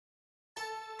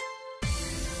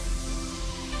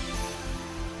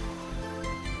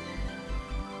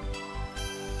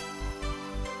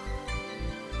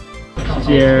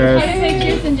Cheers. How do you say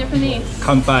cheers in Japanese?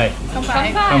 Kanpai.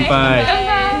 Kanpai. Kanpai.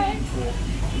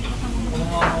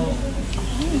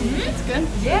 It's good.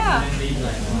 Yeah.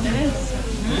 It is.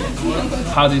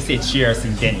 How do you say cheers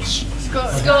in Danish? Skål.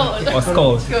 Skål. Or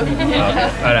skål? Skål.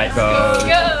 Alright, go.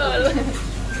 Skål.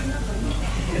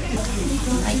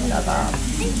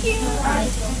 Thank you.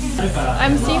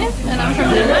 I'm Signe and I'm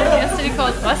from Denmark. A city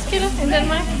called Roskilde in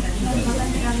Denmark.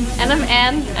 And I'm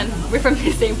Anne and we're from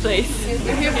the same place.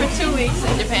 We're here for 2 weeks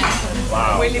in Japan.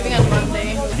 Wow. We're leaving on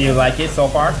Monday. Do you like it so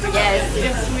far? Yes,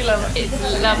 we love it.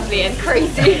 It's lovely and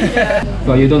crazy. Yeah.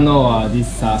 So you don't know this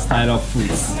style of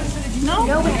foods? No?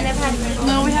 No, we never had it.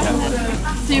 No, we haven't had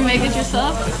it. Do you make it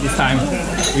yourself? This time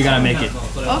we're gonna make it.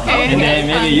 Okay. And then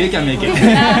maybe you can make it.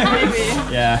 Yeah, maybe.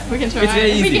 Yeah. We can try. It's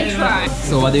very easy. We can try.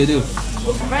 So what do you do?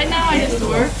 Right now I just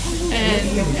work and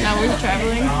now we're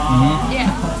traveling. Yeah.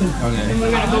 Okay. And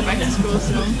we're gonna go back to school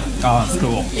soon. Oh,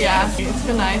 school. Yeah, it's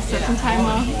been nice to have some time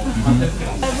off.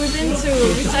 We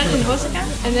started in Osaka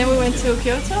and then we went to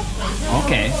Kyoto.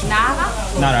 Okay. Nara.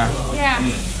 Nara. Yeah.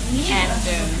 And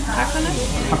Hakone.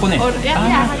 Hakone. Or,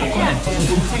 yeah.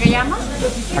 Takayama.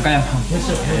 Takayama.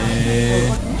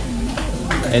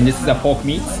 And this is a pork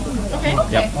meat. Okay.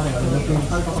 Yep.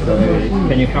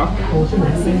 Can you talk?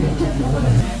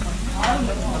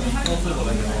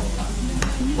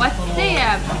 What's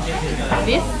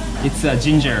this? It's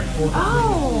ginger.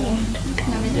 Oh.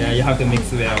 Yeah, you have to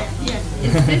mix well. Yes.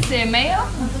 Is this mayo?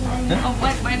 Oh,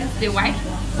 what is the white?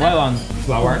 Well, on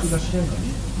flowers.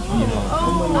 You know.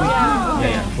 Oh, yeah.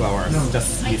 Yeah, flowers.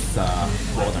 Just with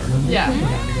water. Yeah.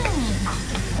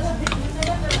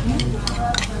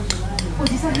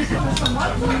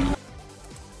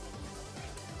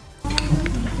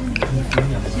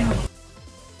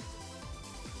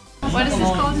 What is this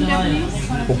called in Japanese?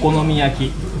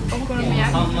 Okonomiyaki.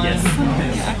 Okonomiyaki. Yes.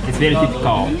 It's very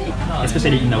typical,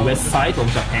 especially in the west side of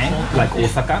Japan, like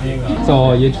Osaka.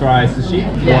 So you try sushi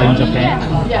or in Japan?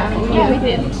 Yeah, we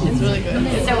did. It's really good.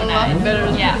 It's So a lot nice. better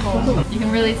than Yeah. home. You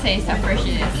can really taste how fresh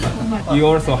it is. You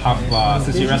also have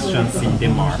sushi restaurants in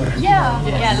Denmark. Yeah.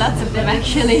 Yeah, lots of them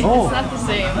actually. Oh. It's not the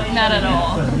same. Not at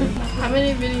all. How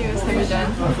many videos have you done?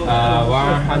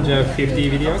 150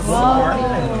 videos so far.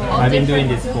 I've been doing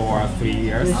this for 3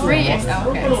 years. 3 years.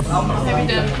 Okay. Have you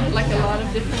done like a lot of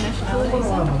different nationalities?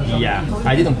 Yeah,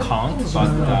 I didn't count, but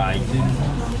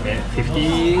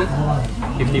 50,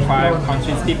 55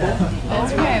 countries people.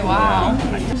 That's Okay, wow.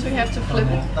 So you have to flip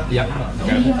it. Yeah,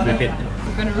 okay, flip it.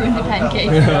 We're gonna ruin the pancake.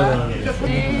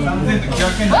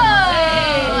 Whoa!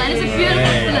 And it's a beautiful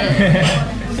flip.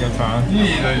 Your turn.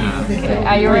 Okay,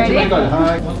 are you ready?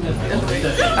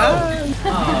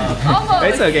 Almost.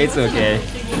 It's okay, it's okay.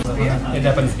 It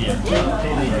happens here. You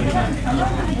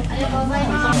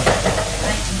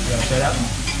wanna try that?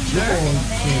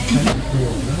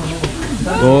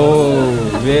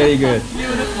 Oh, very good.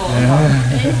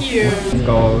 Thank you. Let's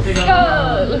go. Go!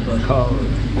 Go.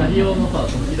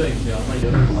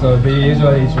 So do you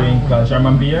usually drink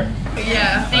German beer?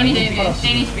 Yeah. Danish beer.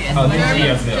 Danish beer. Oh, Danish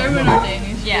beer as well. German or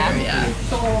Danish? Yeah. Yeah.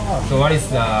 So what is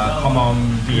the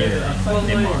common beer in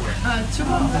Denmark?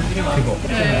 Tuborg. Tuborg.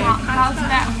 How's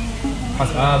that?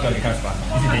 Okay, Carlsberg.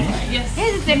 Is it Danish? Yes.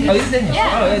 Yes, it's Danish. Oh, it's Danish?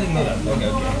 Yeah. Oh, I didn't know that. Okay,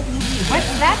 okay.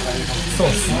 What's that?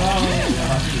 Sauce.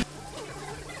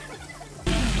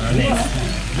 Nice.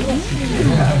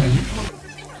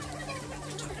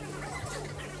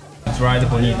 Dried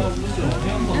bonito.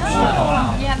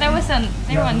 Oh, yeah, there was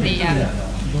they were on the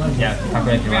Yeah,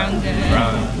 takoyaki Round,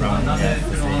 round, yeah,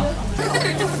 the same.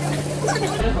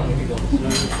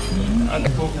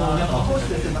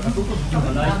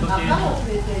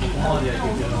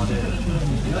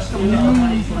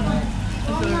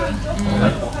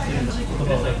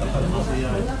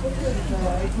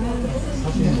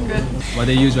 What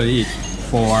do you usually eat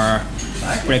for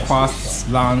breakfast,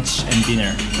 lunch, and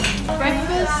dinner?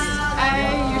 Breakfast, I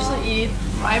usually eat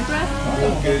rye bread.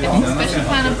 It's a special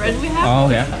kind of bread we have. Oh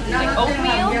yeah. like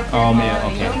oatmeal. Oh,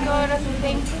 okay. Yogurt or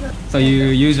something. So you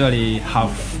usually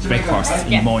have breakfast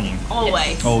in the morning?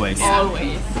 Always. Always.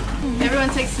 Always. Everyone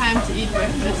takes time to eat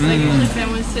breakfast. Like usually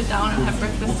families sit down and have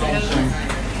breakfast together in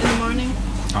the morning.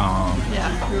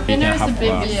 Yeah. Dinner is a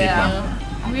big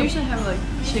We usually have like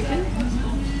chicken,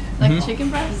 like chicken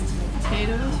breast,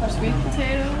 potatoes, or sweet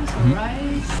potatoes, or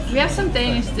rice. We have some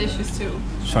Danish dishes too.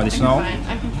 Traditional?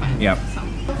 I can find Yep. some.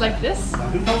 Like this,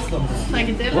 like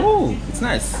a dip. Oh, it's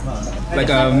nice. Like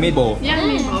a meatball. Yeah,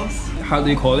 meatballs. How do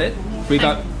you call it?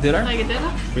 Frikadella? Like a dip.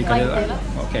 Frikadella?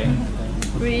 Okay.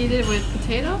 We eat it with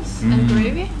potatoes and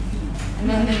gravy. And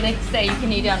then the next day you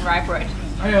can eat it on rye bread.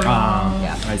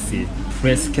 I see.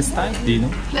 Fresque style, do you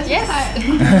know? Let's Yes. try it.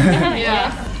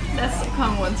 Yeah. That's the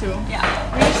common one too. Yeah.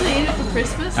 We usually eat it for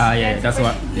Christmas. Yeah, that's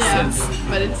what it Yeah, says.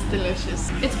 but it's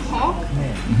delicious. It's pork,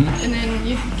 and then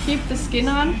you keep the skin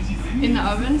on in the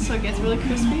oven so it gets really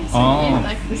crispy. So you eat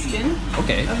like the skin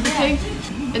Okay. of the pig.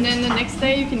 And then the next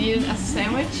day you can eat it as a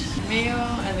sandwich. Mayo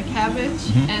and the cabbage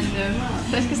and the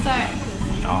flæskesteg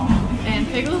and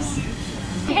pickles.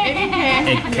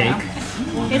 Egg cake.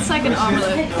 Yeah. It's like an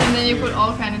omelette. And then you put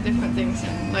all kind of different things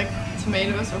in, like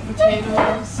tomatoes or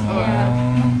potatoes or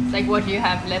Like what you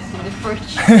have left in the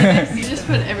fridge. you just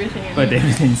put everything in. Put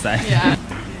everything inside. Yeah.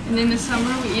 And in the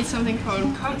summer we eat something called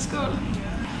koldskål.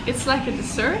 It's like a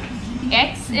dessert.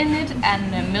 Eggs in it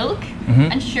and milk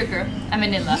and sugar and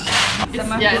vanilla.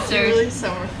 It's really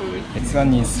summer food. This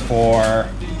one is for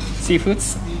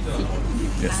seafoods.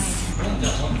 Yes.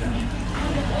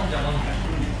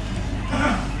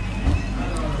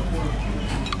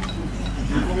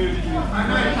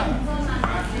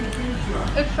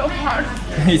 It's so hard.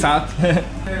 It's hot.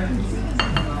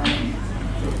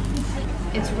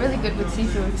 It's really good with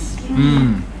seafoods.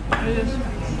 It is.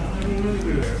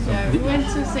 Yeah, we went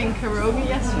to sing karaoke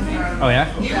yesterday. Oh yeah?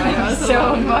 Yeah, it was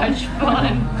So much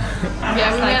fun.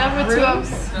 Yeah, we met up with two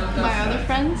of my other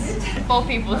friends. 4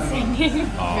 people singing.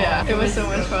 Yeah, it was so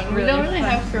much fun. We don't really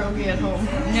have karaoke at home.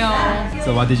 No.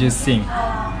 So what did you sing?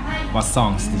 What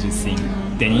songs did you sing?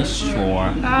 Danish or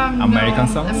American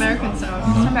No, songs? American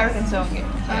songs. American song.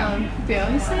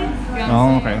 Beyonce.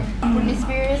 Oh, okay. Britney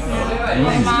Spears.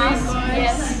 Mars.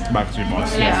 Yes. Backstreet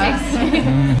Boys.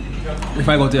 Yeah. If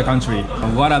I go to a country,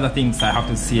 what are the things I have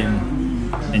to see and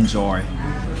enjoy?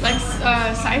 Like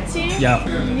sightseeing? Yeah.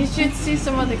 You should see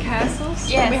some of the castles.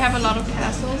 Yes. We have a lot of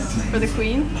castles for the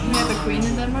queen. We have a queen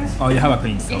in Denmark. Oh, you have a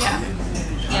queen. So. Yeah.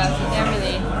 Yeah, so they're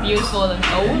really beautiful and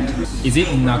old. Is it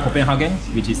in Copenhagen,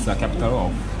 which is the capital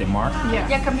of Denmark? Yeah.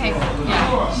 Yeah, Copenhagen.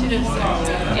 Yeah. She just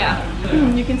Yeah.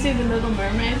 You can see the Little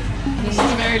Mermaid.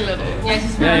 She's very little. Yeah,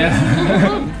 it's Yeah.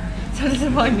 so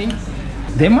disappointing.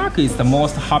 Denmark is the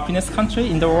most happiness country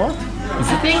in the world. Is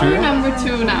I it think true? we're number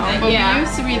 2 now, but Yeah. we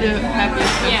used to be the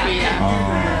happiest country.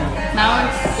 Yeah. Now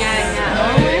it's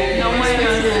Norway.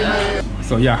 Switzerland.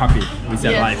 So you are happy with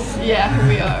your Yes. life? Yeah,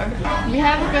 we are. We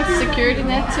have a good security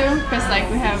net too, because like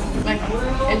we have like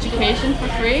education for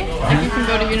free. Like you can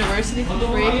go to university for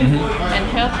free, and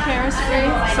healthcare is free.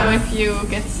 So if you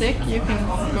get sick, you can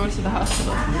go to the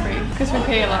hospital for free, because we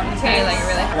pay a lot. Okay, like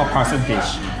really. What percentage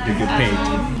do you pay?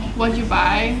 What you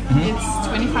buy, it's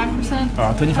 25%.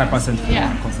 25% for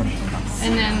Yeah. consumption tax.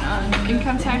 And then on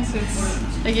income tax, it's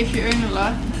like if you earn a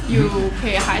lot, you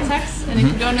pay a high tax, and if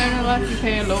you don't earn a lot, you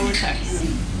pay a lower tax.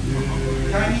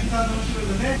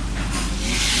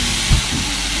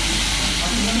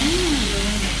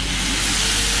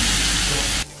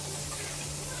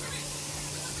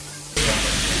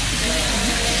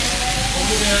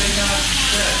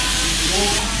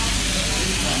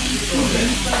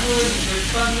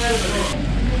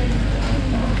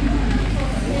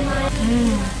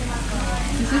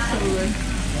 This is so good.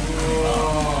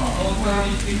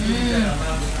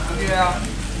 Yeah.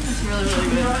 It's really,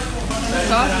 really good. The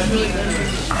sauce is really good.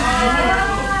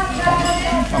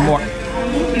 One more.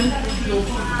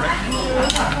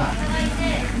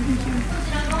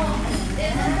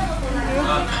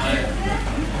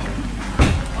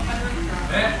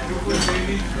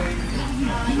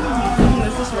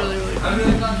 This is really, really good. I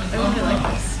really like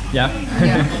this. Yeah.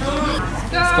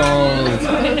 Let's go.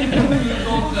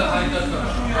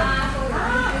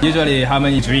 Usually, how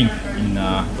many drink in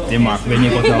Denmark when you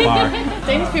go to a bar?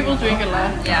 Danish people drink a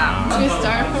lot. Yeah. We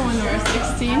start from when we're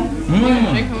 16. You can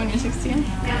drink when you're 16.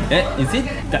 Is it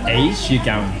the age you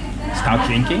can start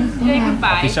drinking Yeah, you can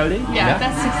buy. officially? Yeah,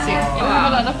 that's 16. We have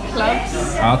a lot of clubs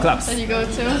Clubs. that you go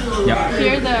to. Yeah.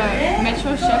 Here the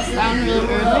metro shuts down really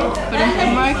early, but in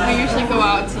Denmark we usually go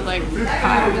out to like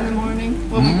 5 in the morning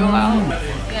when we go out.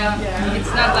 Yeah.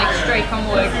 It's not like straight from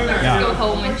work. You just go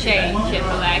home and change and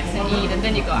relax and eat and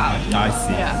then you go out. I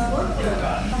see.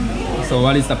 Yeah. So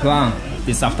what is the plan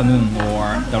this afternoon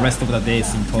or the rest of the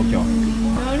days in Tokyo?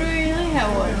 Don't really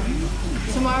have one.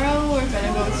 Tomorrow we're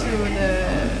gonna go to the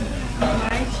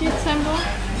Maichi temple.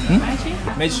 Maichi?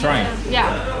 Mage Shrine. Yeah.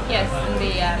 Yes, in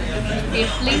the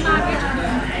flea market.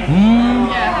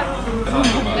 Yeah.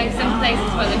 Like some places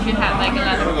where they should have like a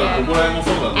lot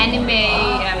of anime,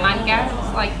 manga.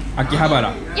 It's like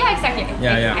Akihabara. yeah, exactly.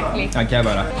 Exactly.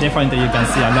 Akihabara. Definitely you can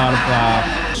see a lot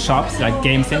of shops like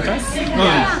game centers.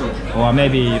 Or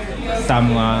maybe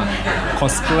some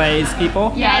cosplays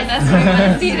people. Yeah, that's what we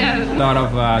want to see A them. lot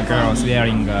of girls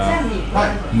wearing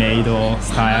Meido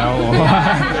style.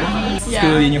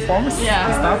 school uniforms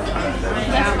and stuff.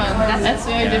 That's fun. That's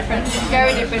very different.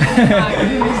 Very different.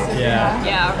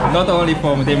 Not only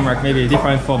from Denmark, maybe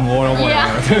different from all over the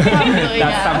world.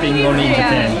 That's something only in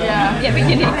Japan. Yeah, but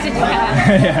you need to do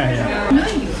that.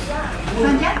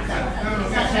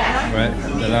 Right,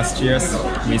 the last cheers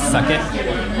with sake.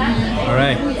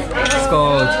 Alright, it's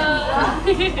called.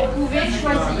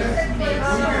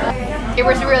 It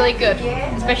was really good,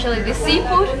 especially the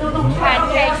seafood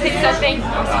pancake pizza thing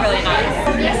was really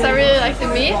nice. Yes, I really liked the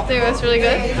meat. It was really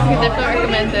good. I could definitely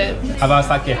recommend it. How about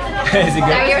sake? Is it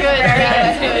good? It was good. Yeah,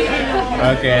 it was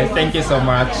good. Okay, thank you so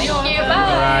much. Thank you,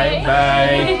 bye. Alright,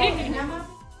 bye.